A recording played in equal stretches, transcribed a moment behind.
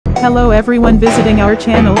Hello everyone visiting our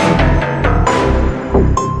channel.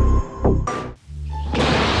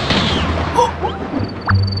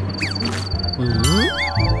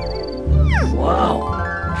 Wow.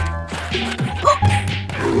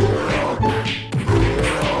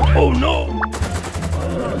 Oh no.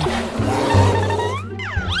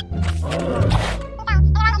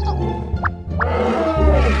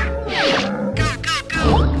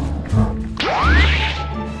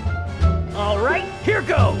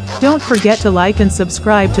 Don't forget to like and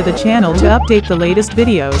subscribe to the channel to update the latest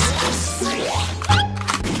videos.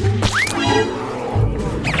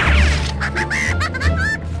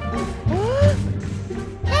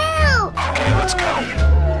 Let's go.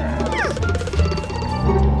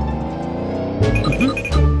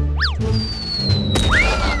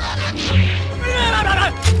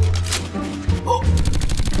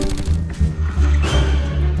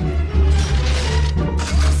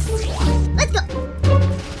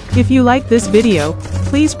 If you like this video,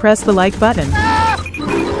 please press the like button.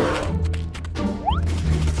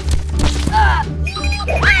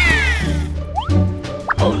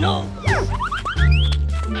 Oh no.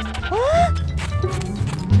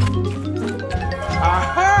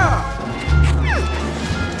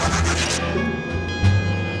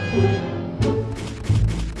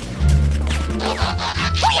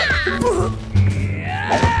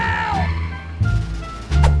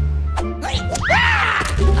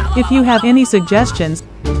 If you have any suggestions,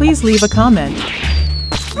 please leave a comment.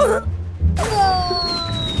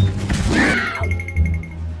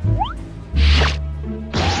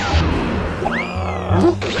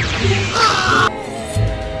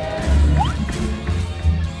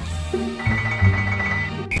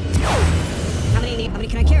 How many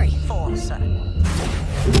can I carry? 4, sir.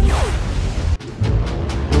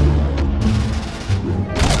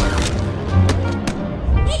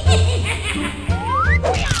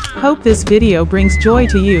 Hope this video brings joy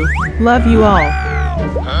to you. Love you all.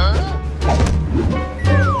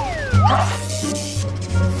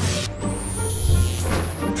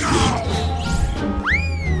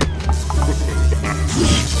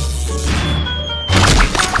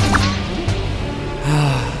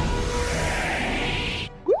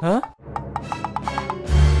 Huh?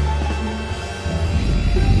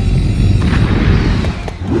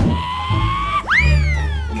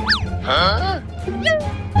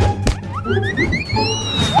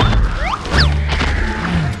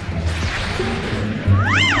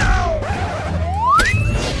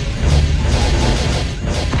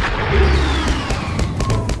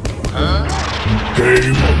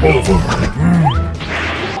 Game over.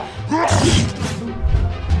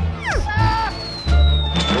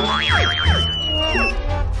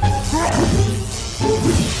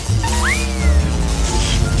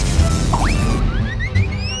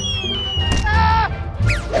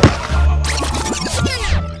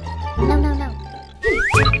 No.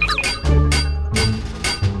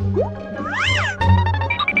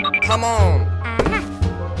 Come on.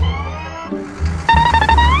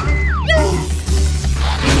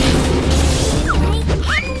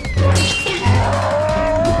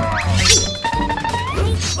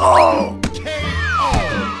 All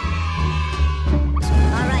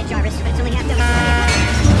right, Jarvis. It's only half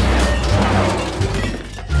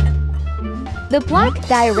The black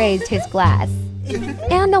guy raised his glass,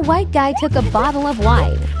 and the white guy took a bottle of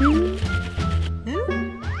wine.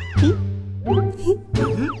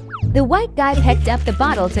 The white guy picked up the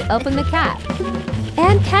bottle to open the cap,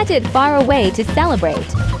 and catch it far away to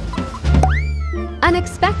celebrate.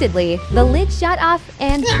 Unexpectedly, the lid shot off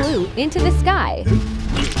and flew into the sky,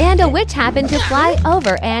 and a witch happened to fly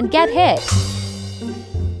over and get hit.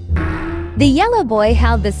 The yellow boy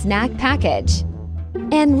held the snack package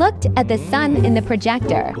and looked at the sun in the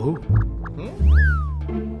projector.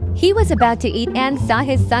 He was about to eat and saw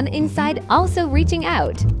his son inside also reaching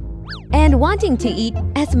out and wanting to eat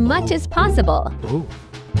as much as possible.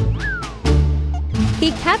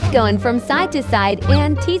 He kept going from side to side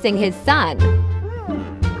and teasing his son.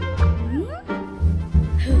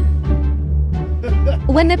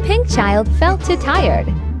 When the pink child felt too tired,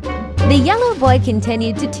 the yellow boy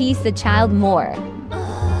continued to tease the child more.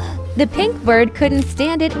 The pink bird couldn't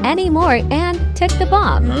stand it anymore and took the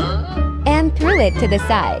bomb and threw it to the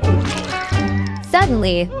side.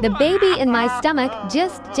 Suddenly, the baby in my stomach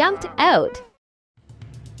just jumped out.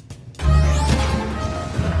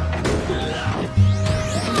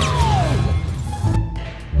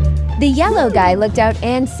 The yellow guy looked out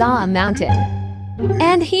and saw a mountain,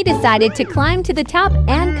 and he decided to climb to the top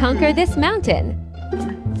and conquer this mountain.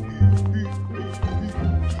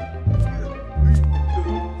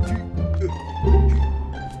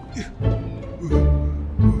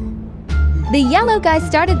 The yellow guy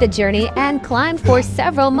started the journey and climbed for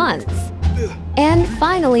several months, and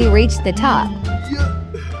finally reached the top.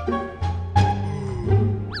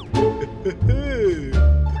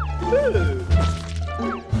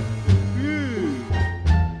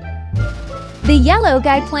 The yellow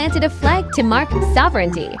guy planted a flag to mark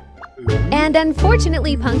sovereignty, and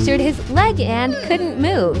unfortunately punctured his leg and couldn't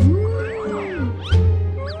move.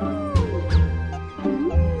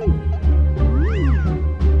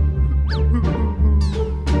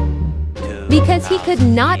 Because he could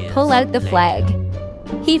not pull out the flag.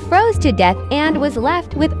 He froze to death and was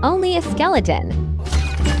left with only a skeleton.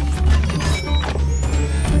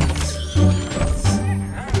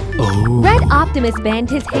 Red Optimus banged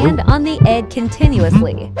his hand on the egg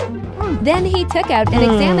continuously. Then he took out an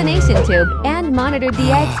examination tube and monitored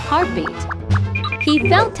the egg's heartbeat. He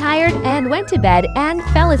felt tired and went to bed and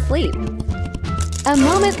fell asleep. A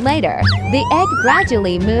moment later, the egg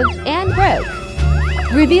gradually moved and broke,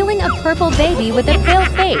 revealing a purple baby with a pale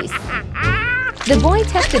face. The boy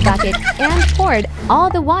took the bucket and poured all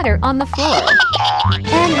the water on the floor,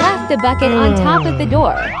 and left the bucket on top of the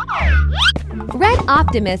door. Red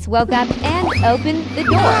Optimus woke up and opened the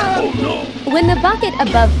door. When the bucket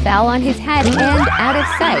above fell on his head and out of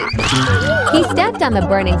sight, he stepped on the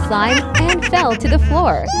burning slime and fell to the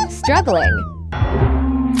floor, struggling.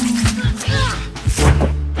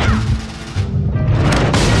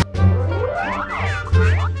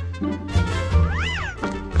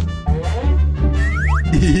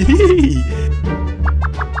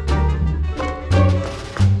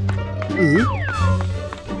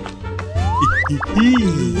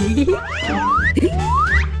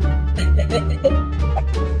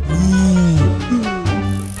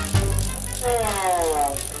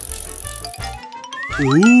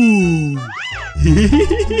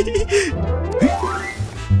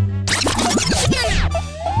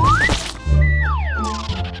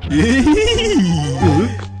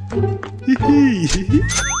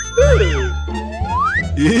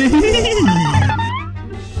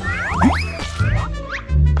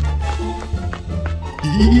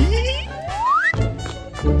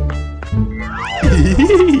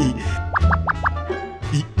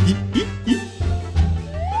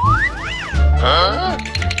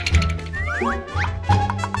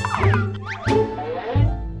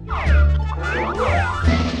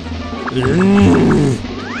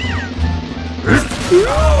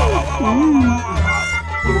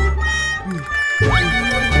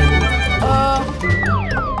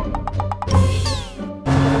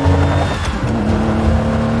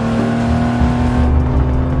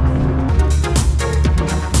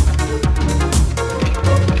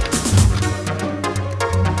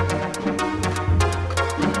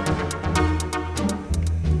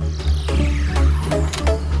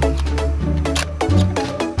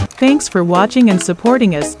 Thanks for watching and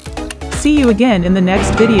supporting us. See you again in the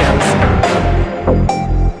next videos.